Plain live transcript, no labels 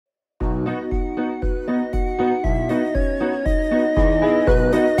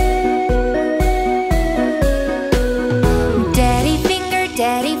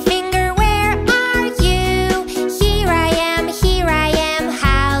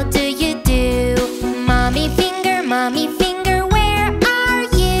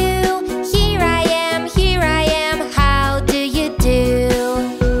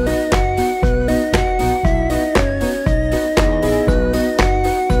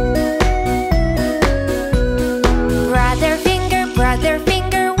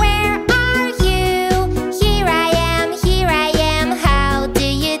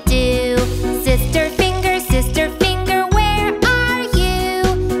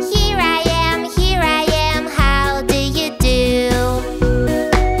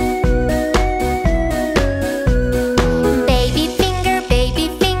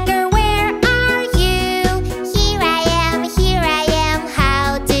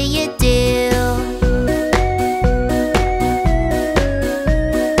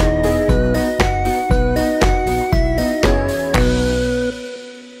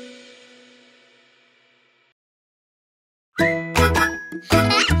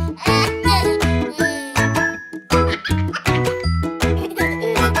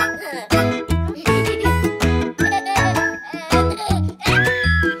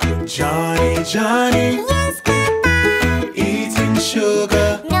Johnny, Johnny. Yes, Papa. Eating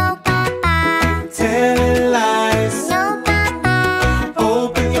sugar. No, Papa. Telling lies. No, Papa.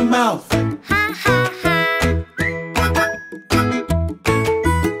 Open your mouth. Ha, ha, ha.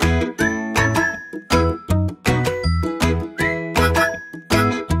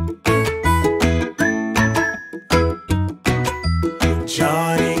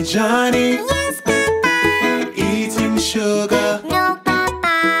 Johnny, Johnny. Yes, Papa. Eating sugar. No,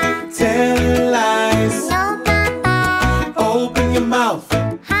 Papa. Telling lies. No, Papa. Open your mouth.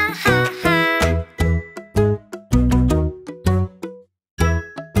 Ha, ha, ha.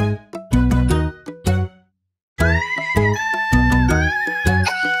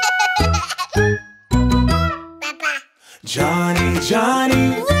 Papa. Johnny, Johnny.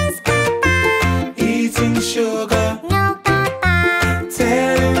 Yes, Papa. Eating sugar. No, Papa.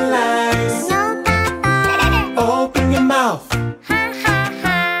 Telling lies. No, Papa. Open your mouth. Ha, ha,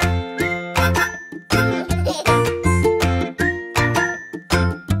 ha.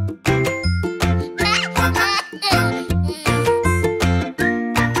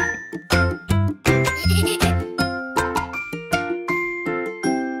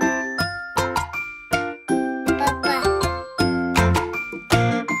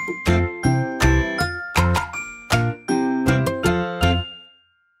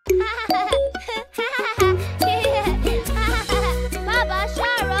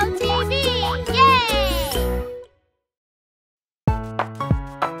 BabaSharo TV! Yay!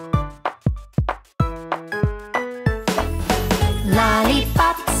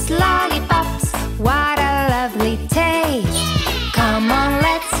 Lollipops, lollipops, what a lovely taste. Come on,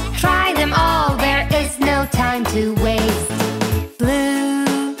 let's try them all. There is no time to waste.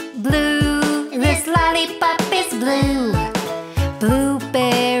 Blue, blue, this lollipop is blue.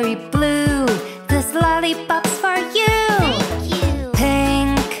 Blueberry blue, this lollipop's for you. Thank you.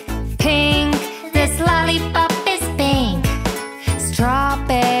 Pink, pink, this lollipop is pink.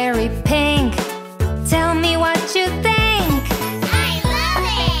 Strawberry pink, tell me what you think. I love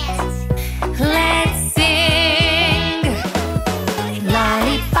it! Let's sing.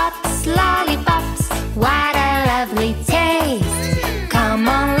 Lollipops, lollipops, what a lovely taste. Come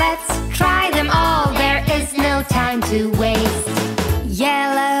on, let's try them all. There is no time to waste.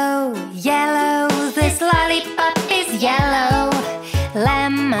 Yellow, yellow, this lollipop is yellow.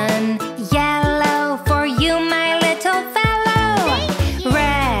 Lemon, yellow, for you, my little fellow.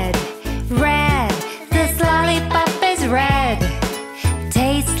 Red, red, this lollipop is red.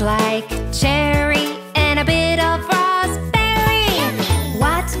 Tastes like cherry and a bit of raspberry.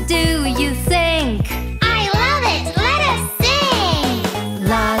 What do you think? I love it! Let us sing!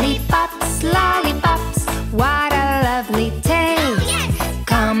 Lollipops, lollipops, what a lovely taste. Yes!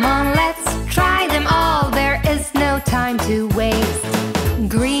 Come on, let's try them all. There is no time to waste.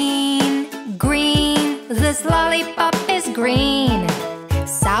 Green, green, this lollipop is green.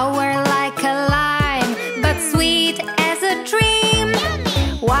 Sour like a lime, but sweet as a dream.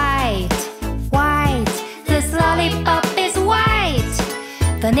 White, white, this lollipop is white.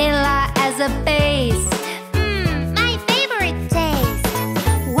 Vanilla as a base. My favorite taste!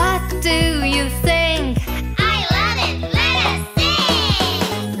 What do you think? I love it! Let us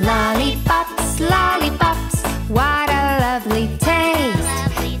sing! Lollipops, lollipops, what a lovely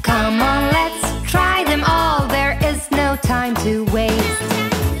taste. Come on, let's try them all. There is no time to waste.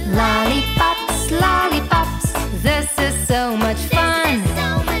 Lollipops, lollipops, this is so much fun.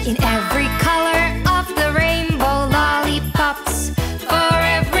 In every color of the rainbow, lollipops for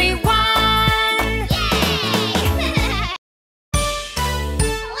everyone.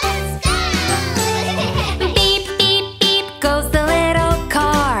 Let's go! Beep, beep, beep goes the little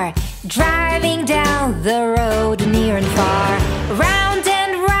car, driving down the road near and far. Round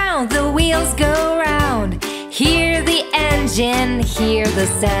and round the wheels go round. Hear the engine, hear the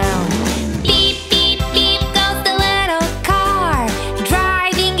sound. Beep, beep, beep goes the little car,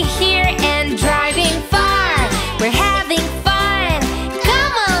 driving here and driving far. We're having fun,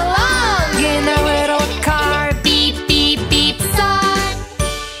 come along in our little car. Beep, beep, beep song.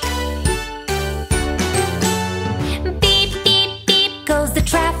 Beep, beep, beep goes the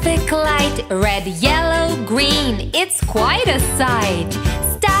traffic light. Red, yellow, green, it's quite a sight.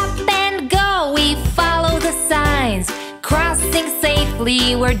 Stop and go, we follow the signs. Crossing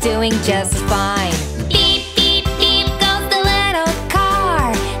safely, we're doing just fine. Beep, beep, beep goes the little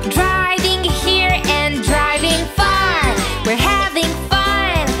car, driving here and driving far. We're having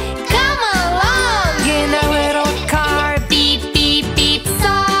fun, come along in our little car. Beep, beep, beep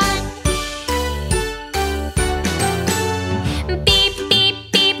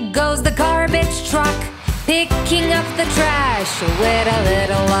truck, picking up the trash with a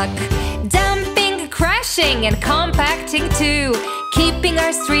little luck. Dumping, crashing, and compacting too, keeping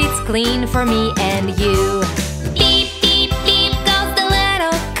our streets clean for me and you. Beep, beep, beep goes the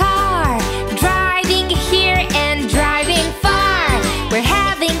little car, driving here and driving far. We're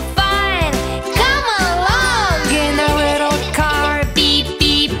having fun, come along in our little car. Beep,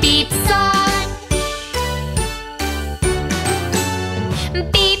 beep, beep song.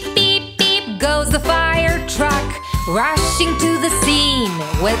 Beep, beep, beep goes the fire truck, rushing to the scene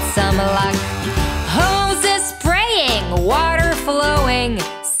with some luck. Hoses spraying, water flowing,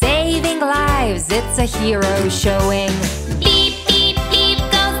 saving lives, it's a hero showing. Beep, beep, beep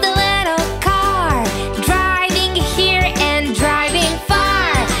goes the little car, driving here and driving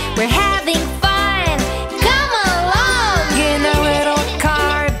far. We're having fun, come along in our little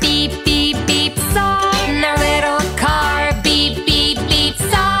car. Beep, beep, beep song in our little car. Beep, beep, beep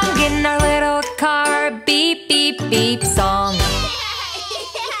song in our little car. Beep, beep, beep song.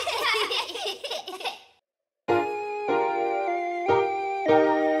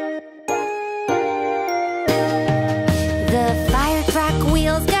 The fire truck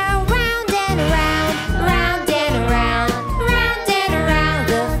wheels go round and round, round and round, round and round.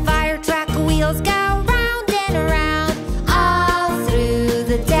 The fire truck wheels go round and round, all through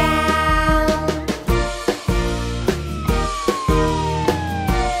the town.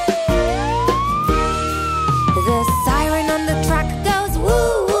 The siren on the truck goes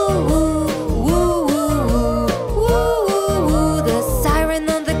woo woo woo, woo woo woo, woo woo woo. The siren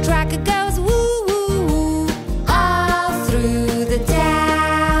on the truck goes woo woo woo, all through the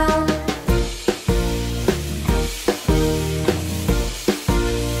town.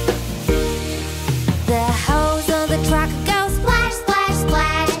 The hose on the truck goes splash, splash,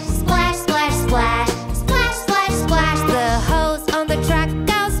 splash, splash, splash, splash, splash, splash, splash. The hose on the truck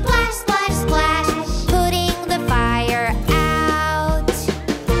goes splash, splash, splash, putting the fire out.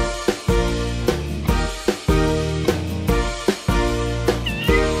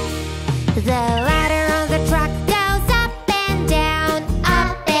 The ladder on the truck goes up and down,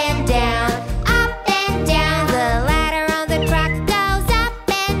 up and down, up and down. The ladder on the truck goes up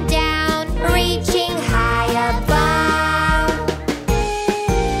and down, reaching high above.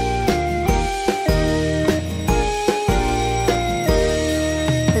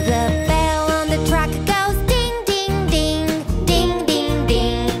 The bell on the truck goes ding, ding, ding, ding, ding,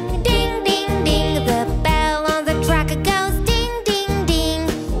 ding, ding, ding, ding. The bell on the truck goes ding, ding, ding,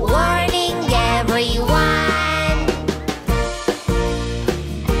 warning everyone.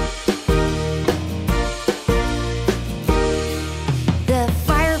 The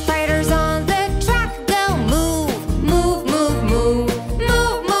firefighters on the truck go move, move, move, move,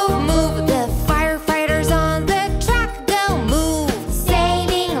 move, move, move. The firefighters on the truck go move,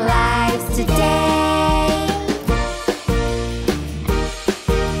 saving lives today.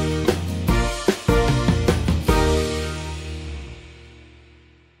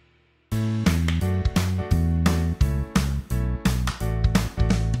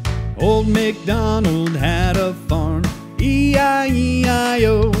 Old MacDonald had a farm,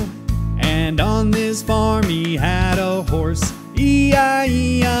 E-I-E-I-O. And on this farm he had a horse,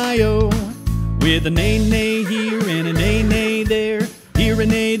 E-I-E-I-O. With a neigh-neigh here and a neigh-neigh there, here a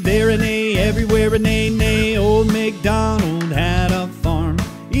neigh, there a neigh, everywhere a neigh-neigh. Old MacDonald had a farm,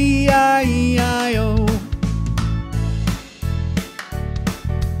 E-I-E-I-O.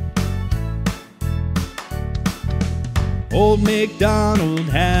 Old MacDonald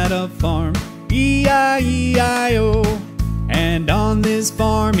had a farm, E-I-E-I-O. And on this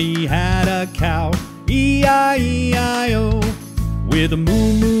farm he had a cow, E-I-E-I-O. With a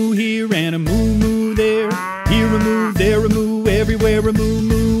moo-moo here and a moo-moo there, here a moo, there a moo, everywhere a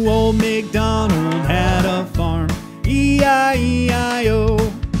moo-moo. Old MacDonald had a farm, E-I-E-I-O.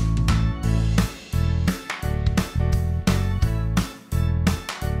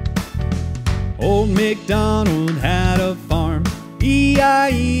 Old MacDonald had a farm,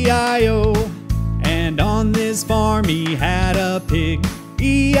 E-I-E-I-O. And on this farm he had a pig,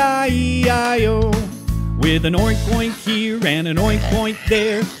 E-I-E-I-O. With an oink-oink here and an oink-oink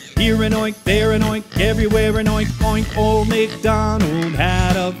there, here an oink, there an oink, everywhere an oink, oink. Old MacDonald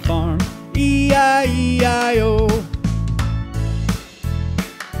had a farm, E-I-E-I-O.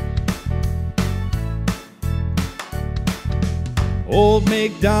 Old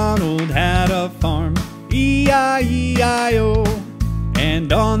MacDonald had a farm, E-I-E-I-O.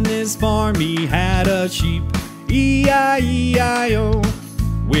 And on this farm he had a sheep, E-I-E-I-O.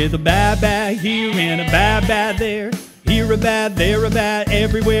 With a ba-ba here and a ba-ba there, here a ba, there a ba,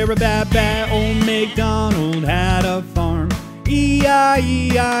 everywhere a ba-ba. Old MacDonald had a farm,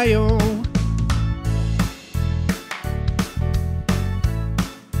 E-I-E-I-O.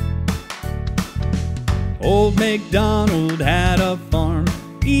 Old MacDonald had a farm,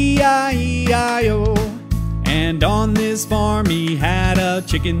 E-I-E-I-O. And on this farm he had a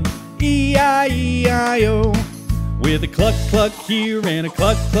chicken, E-I-E-I-O. With a cluck cluck here and a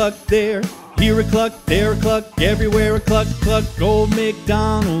cluck cluck there, here a cluck, there a cluck, everywhere a cluck cluck. Old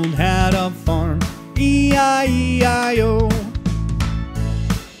MacDonald had a farm, E-I-E-I-O.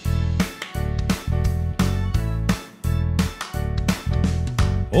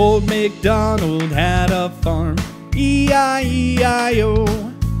 Old MacDonald had a farm, E-I-E-I-O.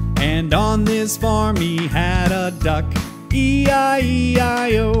 And on this farm he had a duck,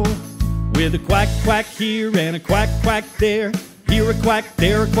 E-I-E-I-O. With a quack quack here and a quack quack there, here a quack,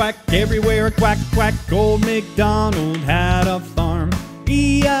 there a quack, everywhere a quack quack. Old MacDonald had a farm,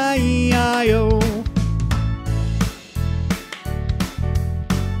 E-I-E-I-O.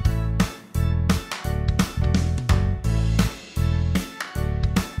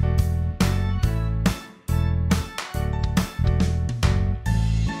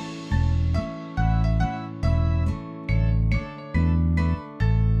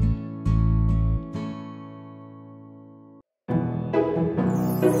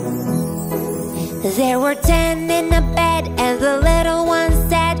 There were 10 in a bed, and the little one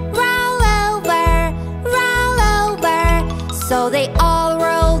said, "Roll over, roll over." So they all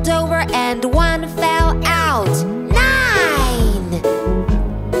rolled over, and one fell out. 9!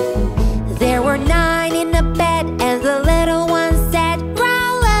 There were 9 in a bed, and the little one said,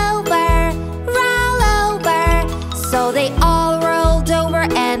 "Roll over, roll over." So they all rolled over,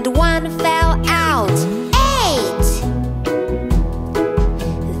 and one fell out. 8!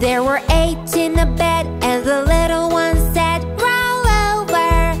 There were 8 in a bed, and the little one said, "Roll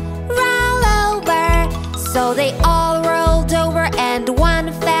over, roll over." So they all rolled over, and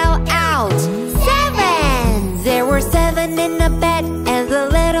one fell out. 7! There were 7 in a bed, and the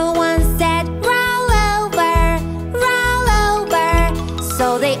little one said, "Roll over, roll over."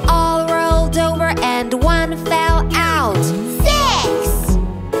 So they all rolled over, and one fell out. 6!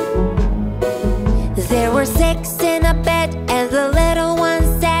 There were 6 in a bed, and the little one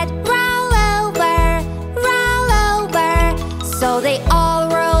said, "Roll over, roll over." So they all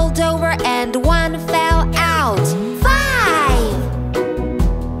rolled over, and one fell out. 5!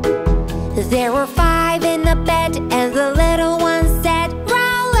 There were 5 in a bed, and the little one said,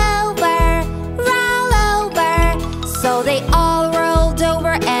 "Roll over, roll over." So they all rolled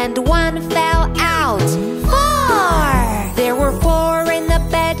over, and one fell out. 4! There were 4 in the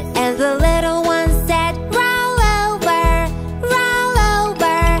bed, and the little one said, "Roll over, roll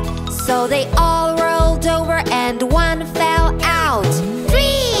over." So they all rolled over, and one fell out.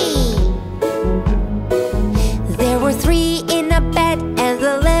 3! There were 3 in a bed, and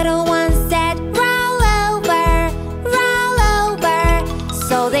the little one said, "Roll over, roll over."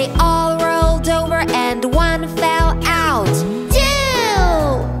 So they all rolled over, and one fell out. 2!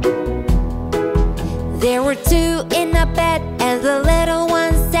 There were 2 in a bed, and the little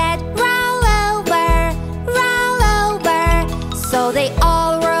one said, "Roll over, roll over." So they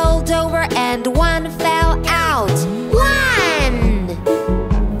all rolled over, and one fell out. 1!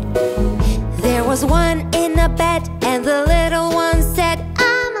 There was 1 in a bed,